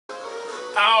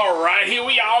Alright, here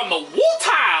we are in the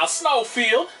Wootile Snow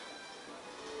Field.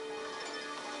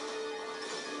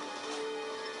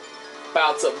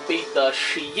 About to beat the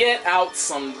shit out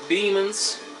some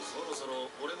demons.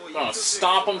 Gonna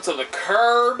stomp them to the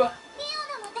curb.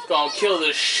 Gonna kill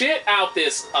the shit out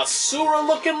this Asura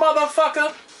looking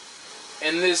motherfucker.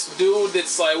 And this dude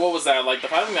that's like, what was that? Like,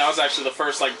 I think that was actually the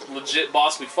first, like, legit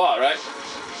boss we fought, right?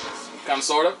 Kinda,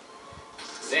 sorta.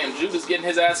 Damn, Jude is getting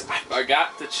his ass. I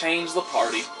forgot to change the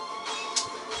party.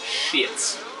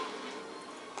 Shit.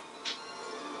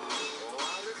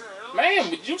 Man,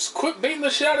 would you just quit beating the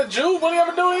shit out of Jude? What did he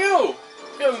ever do to you?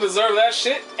 He doesn't deserve that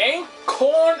shit.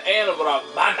 Ankorn and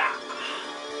Ravana.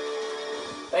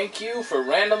 Thank you for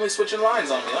randomly switching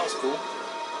lines on me. That was cool.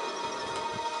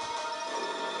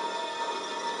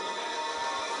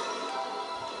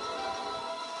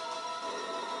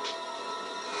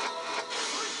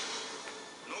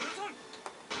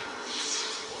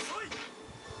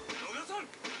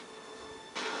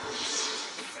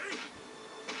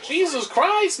 Jesus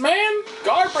Christ, man!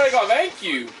 Guard break off, thank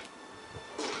you!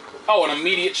 Oh, an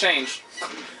immediate change.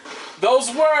 Those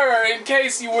were, in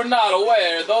case you were not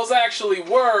aware, those actually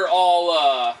were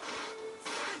all,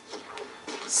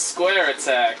 square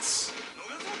attacks.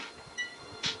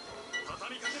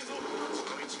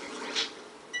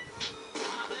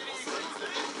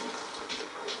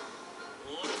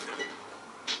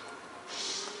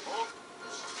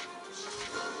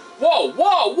 Whoa,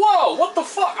 whoa, whoa! What the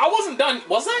fuck? I wasn't done.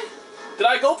 Was I? Did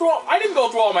I go through all... I didn't go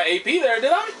through all my AP there,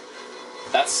 did I?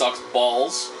 That sucks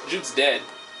balls. Jude's dead.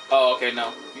 Oh, okay,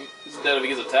 no. He's dead if he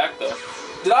gets attacked, though.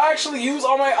 Did I actually use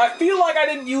all my... I feel like I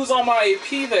didn't use all my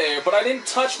AP there, but I didn't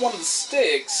touch one of the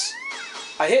sticks.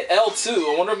 I hit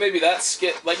L2. I wonder if maybe that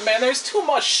skip... Like, man, there's too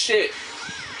much shit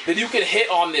that you can hit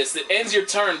on this that ends your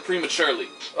turn prematurely.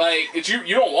 Like,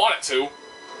 you don't want it to.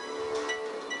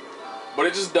 But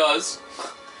it just does.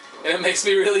 And it makes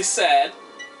me really sad.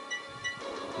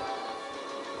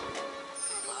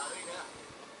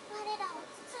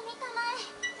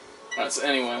 Alright, so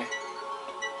anyway.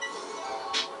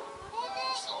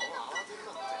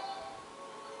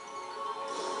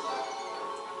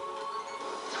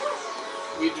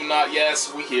 We do not,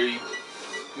 yes, we hear you.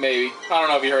 Maybe. I don't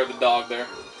know if you heard the dog there.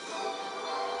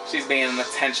 She's being an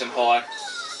attention whore.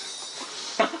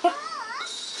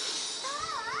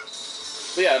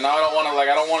 But yeah, now I don't want to, like,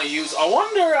 I don't want to use... I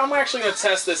wonder, I'm actually going to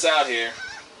test this out here.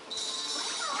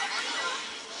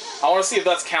 I want to see if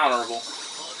that's counterable.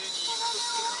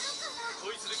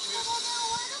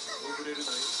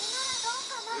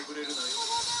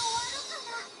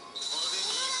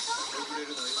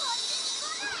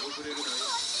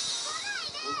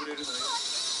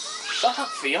 Shut up,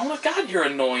 Fiona. God, you're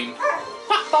annoying.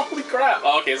 Holy crap.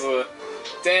 Oh, okay, so...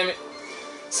 Damn it.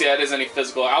 See, that isn't any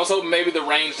physical. I was hoping maybe the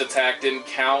ranged attack didn't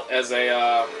count as a,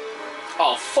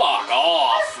 Oh, fuck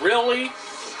off. Really?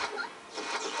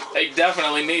 They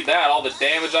definitely need that. All the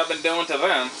damage I've been doing to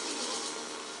them.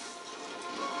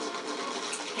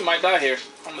 He might die here.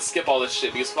 I'm gonna skip all this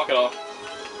shit because fuck it all.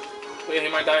 But yeah, he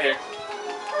might die here.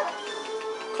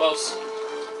 Close.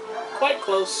 Quite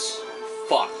close.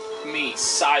 Fuck me.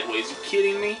 Sideways. You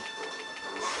kidding me?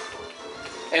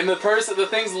 And the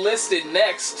thing's listed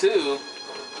next, too.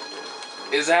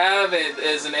 Is have it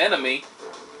as an enemy.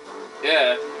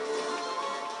 Yeah.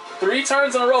 3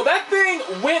 turns in a row. That thing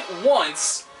went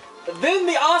once. Then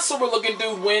the Asura looking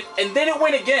dude went, and then it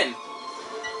went again.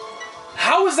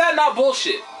 How is that not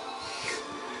bullshit?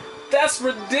 That's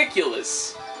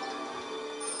ridiculous.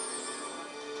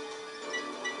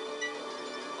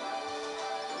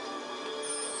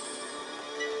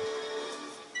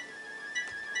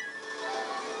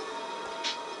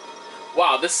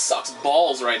 Wow, this sucks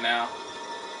balls right now.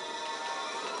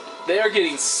 They are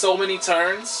getting so many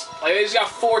turns. Like, they just got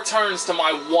 4 turns to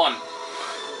my 1.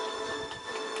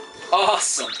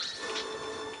 Awesome.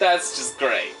 That's just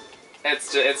great.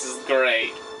 It's just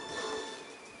great.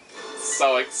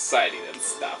 So exciting and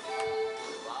stuff.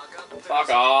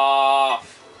 Fuck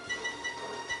off.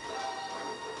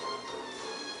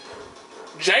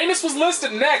 Janus was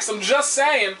listed next, I'm just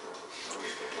saying.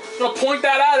 I'm gonna point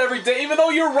that out every day, even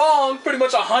though you're wrong pretty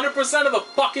much 100% of the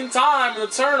fucking time in the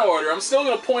turn order. I'm still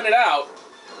gonna point it out.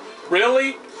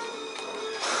 Really?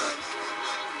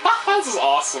 This is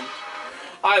awesome.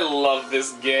 I love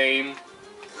this game.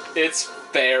 It's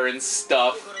fair and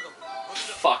stuff.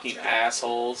 Fucking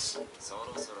assholes.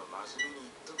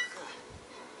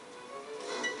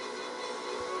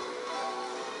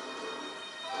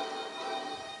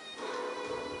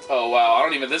 Oh wow, I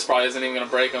don't even, this probably isn't even gonna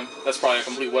break him. That's probably a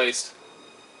complete waste.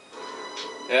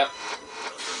 Yep.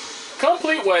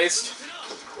 Complete waste.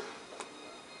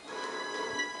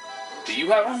 Do you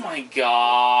have... Oh my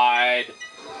god.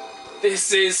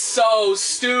 This is so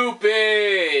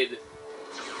stupid.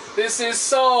 This is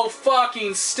so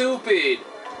fucking stupid.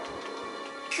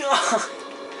 God.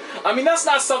 I mean, that's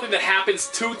not something that happens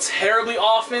too terribly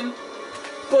often.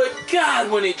 But God,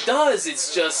 when it does,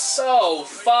 it's just so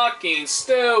fucking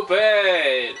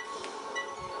stupid.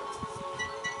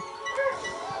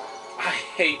 I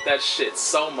hate that shit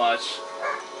so much.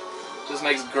 Just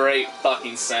makes great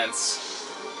fucking sense.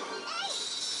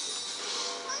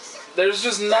 There's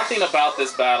just nothing about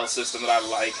this battle system that I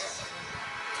like,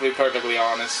 to be perfectly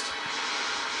honest.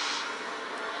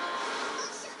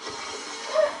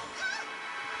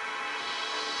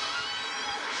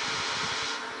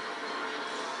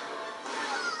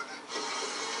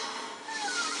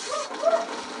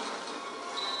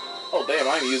 Oh damn,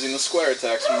 I'm using the square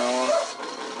attacks from now on.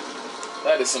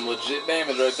 That is some legit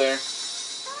damage right there.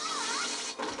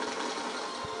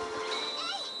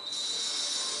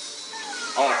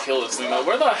 I want to kill this thing though.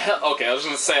 Where the hell? Okay, I was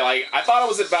gonna say, like, I thought it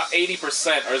was about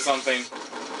 80% or something.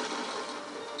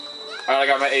 Alright, I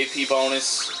got my AP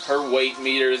bonus. Her weight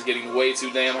meter is getting way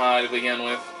too damn high to begin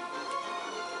with.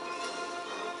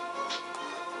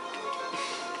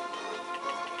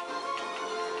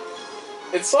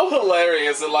 It's so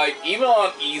hilarious that, like, even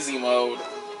on easy mode,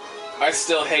 I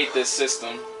still hate this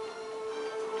system.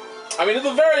 I mean, at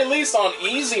the very least, on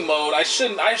easy mode, I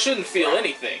shouldn't feel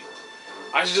anything.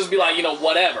 I should just be like, you know,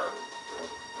 whatever.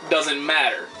 Doesn't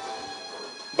matter.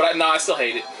 But no, I still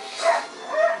hate it.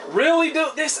 Really,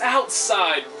 dude? This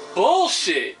outside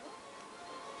bullshit.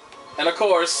 And of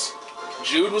course,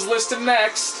 Jude was listed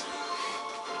next.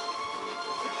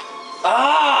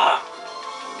 Ah!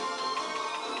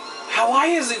 Why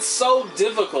is it so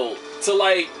difficult to,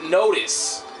 like,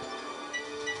 notice?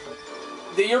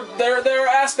 There are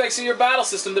aspects of your battle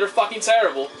system that are fucking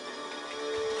terrible.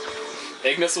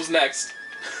 Ignis was next.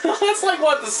 That's like,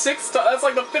 what, the sixth time? That's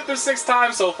like the 5th or 6th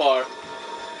time so far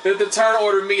that the turn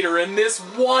order meter in this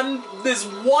one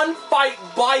fight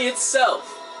by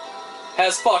itself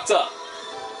has fucked up.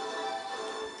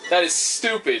 That is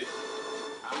stupid.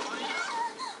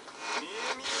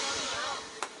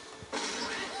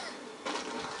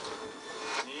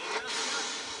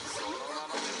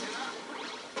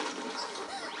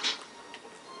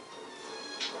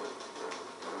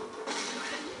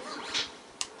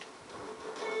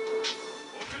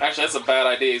 Actually, that's a bad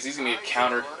idea. He's gonna get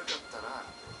countered.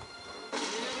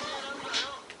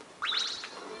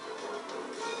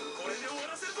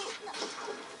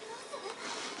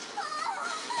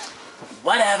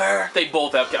 Whatever. They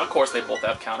both have. Of course, they both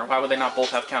have counter. Why would they not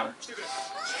both have counter?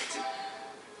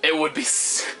 It would be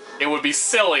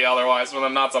silly otherwise for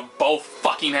them not to both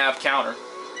fucking have counter.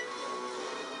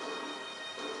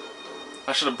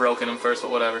 I should have broken him first, but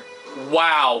whatever.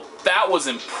 Wow, that was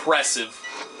impressive.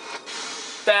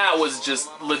 That was just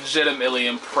legitimately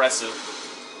impressive.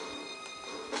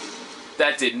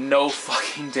 That did no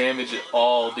fucking damage at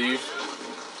all, dude.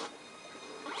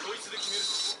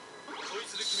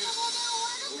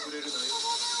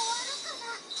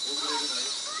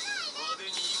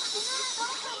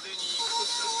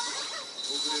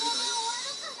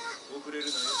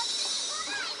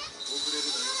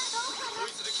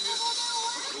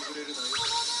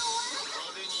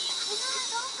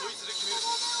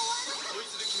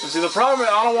 See, the problem is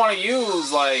I don't want to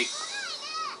use, like,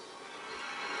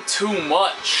 too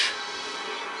much.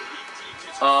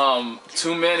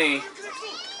 Too many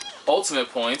ultimate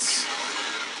points.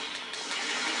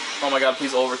 Oh my god,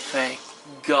 please thank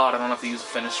God I don't have to use a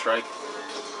finish strike.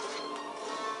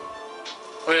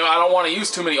 I mean, I don't want to use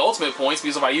too many ultimate points,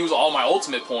 because if I use all my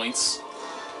ultimate points...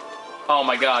 Oh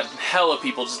my god, hella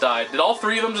people just died. Did all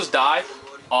 3 of them just die?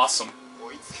 Awesome.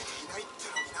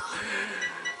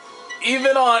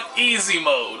 Even on easy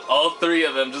mode, all 3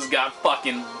 of them just got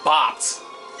fucking bopped.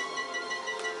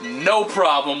 No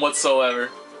problem whatsoever.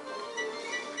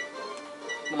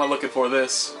 What am I looking for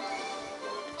this?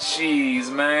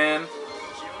 Jeez, man.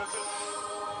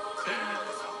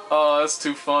 Oh, that's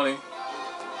too funny.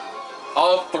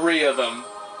 All 3 of them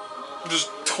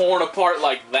just torn apart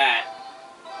like that.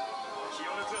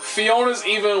 Fiona's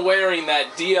even wearing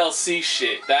that DLC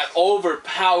shit. That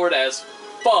overpowered as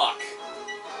fuck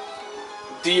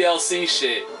DLC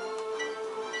shit.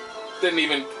 Didn't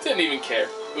even care.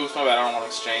 Oops, my bad. I don't want to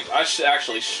exchange. I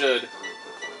should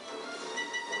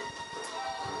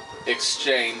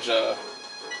exchange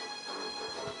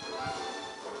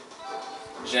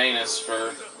Janus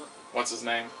for what's his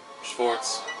name?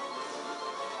 Schwartz.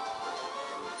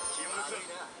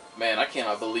 Man, I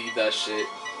cannot believe that shit.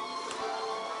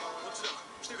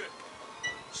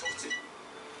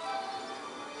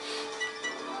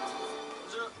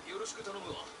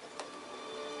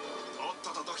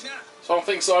 So I don't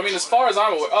think so. I mean, as far as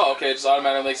I'm aware... Oh, okay, it just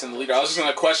automatically makes him the leader. I was just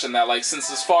going to question that, like,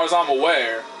 since as far as I'm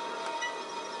aware...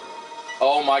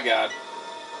 Oh my god.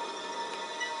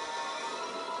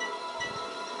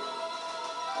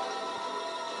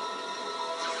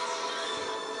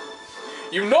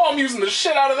 You know I'm using the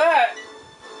shit out of that!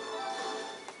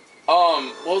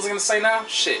 What was I gonna say now?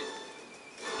 Shit.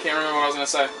 Can't remember what I was gonna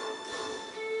say.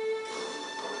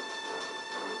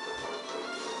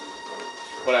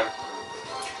 Whatever.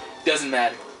 Doesn't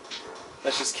matter.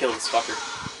 Let's just kill this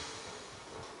fucker.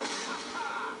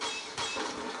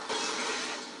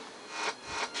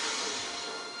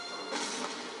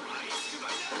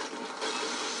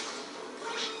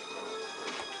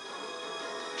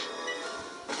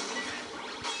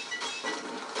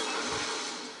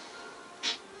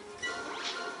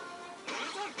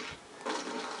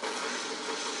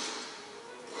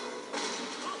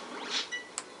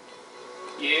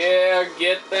 Yeah,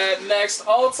 get that next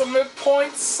ultimate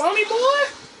point, sonny boy!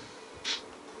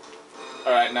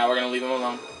 Alright, now we're gonna leave him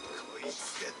alone.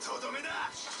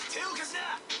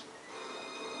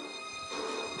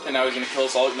 And now he's gonna kill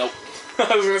us all. Nope.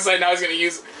 I was gonna say, now he's gonna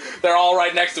use... They're all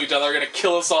right next to each other. They're gonna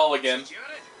kill us all again.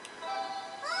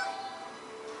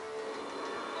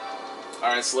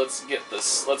 Alright, so let's get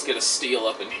this. Let's get a steal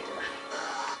up in here.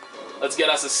 Let's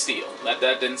get us a steal. That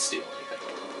didn't steal anything.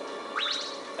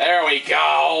 There we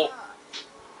go!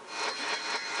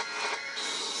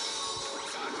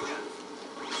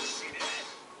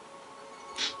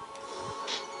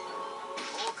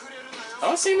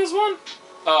 Have I seen this one?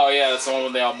 Oh yeah, that's the one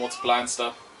where they all multiply and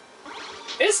stuff.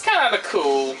 It's kinda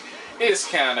cool. It's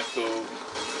kinda cool.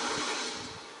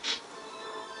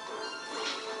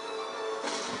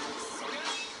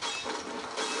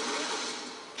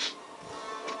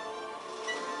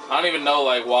 I don't even know,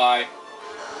 like, why.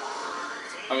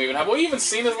 I mean, have we even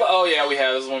seen this? Oh yeah, we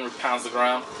have. This is one where it pounds the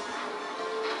ground.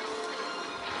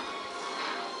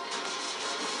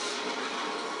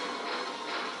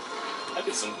 I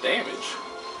did some damage.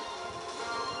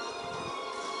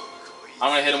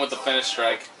 I'm gonna hit him with the finish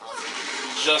strike.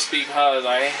 Just because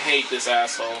I hate this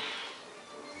asshole.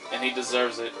 And he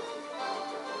deserves it.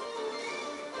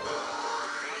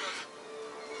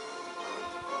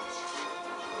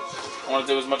 I want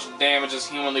to do as much damage as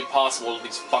humanly possible to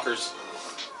these fuckers.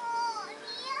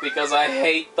 Because I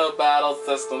hate the battle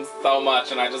system so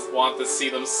much and I just want to see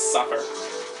them suffer.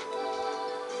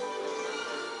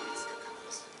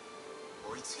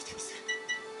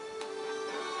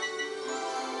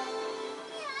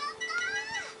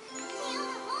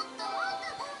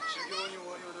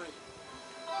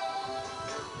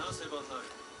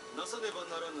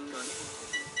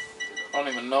 I don't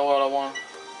even know what I want.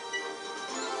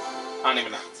 I don't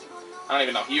even know. I don't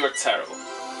even know. You are terrible.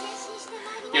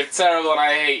 You're terrible and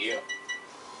I hate you.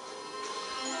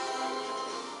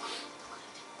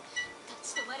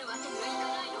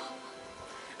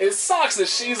 It sucks that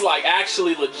she's like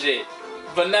actually legit.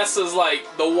 Vanessa's like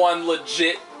the one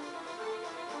legit.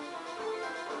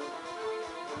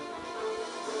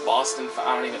 Boston,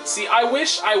 I don't even... See, I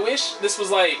wish this was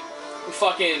like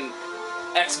fucking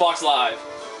Xbox Live.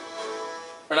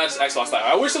 Or not just Xbox Live.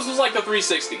 I wish this was like the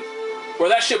 360. Where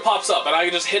that shit pops up and I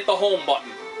can just hit the home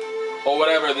button. Or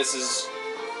whatever this is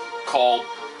called.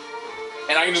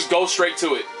 And I can just go straight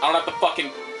to it. I don't have to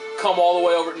fucking come all the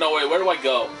way over. No, wait, where do I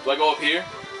go? Do I go up here?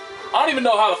 I don't even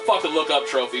know how the fuck to look up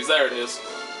trophies. There it is.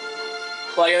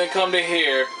 Like, and then come to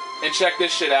here and check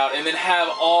this shit out. And then have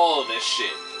all of this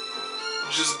shit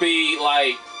just be,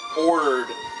 like, ordered.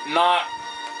 Not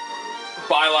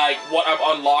by, like, what I've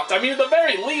unlocked. I mean, at the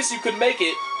very least, you could make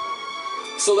it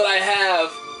so that I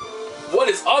have what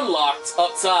is unlocked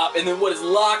up top, and then what is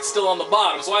locked still on the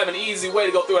bottom. So I have an easy way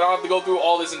to go through it. I don't have to go through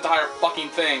all this entire fucking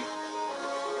thing.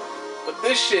 But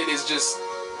this shit is just...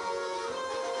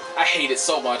 I hate it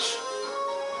so much.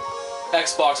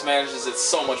 Xbox manages it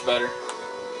so much better.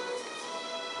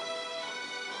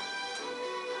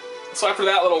 So after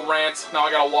that little rant, now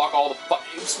I gotta walk all the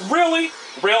Really?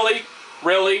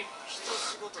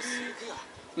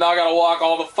 Now I gotta walk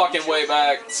all the fucking way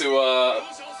back to,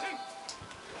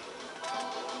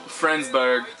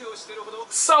 Friendsburg.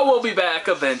 So we'll be back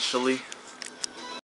eventually.